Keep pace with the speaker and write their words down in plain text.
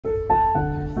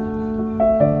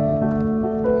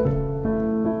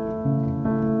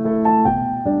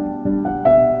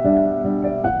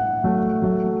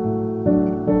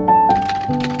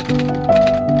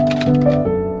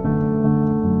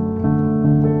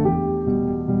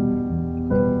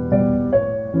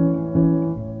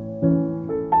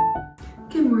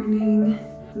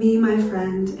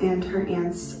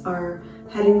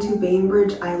heading to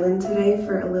Bainbridge Island today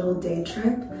for a little day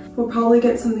trip. We'll probably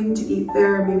get something to eat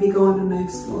there, maybe go on a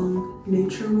nice long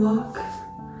nature walk.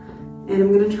 And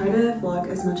I'm gonna try to vlog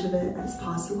as much of it as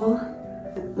possible.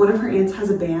 One of her aunts has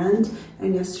a band,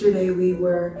 and yesterday we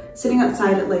were sitting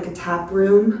outside at like a tap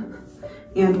room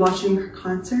and watching her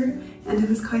concert, and it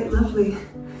was quite lovely.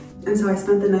 And so I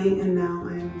spent the night, and now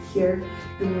I'm here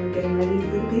and we're getting ready to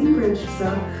go to Bainbridge, so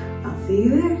I'll see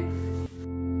you there.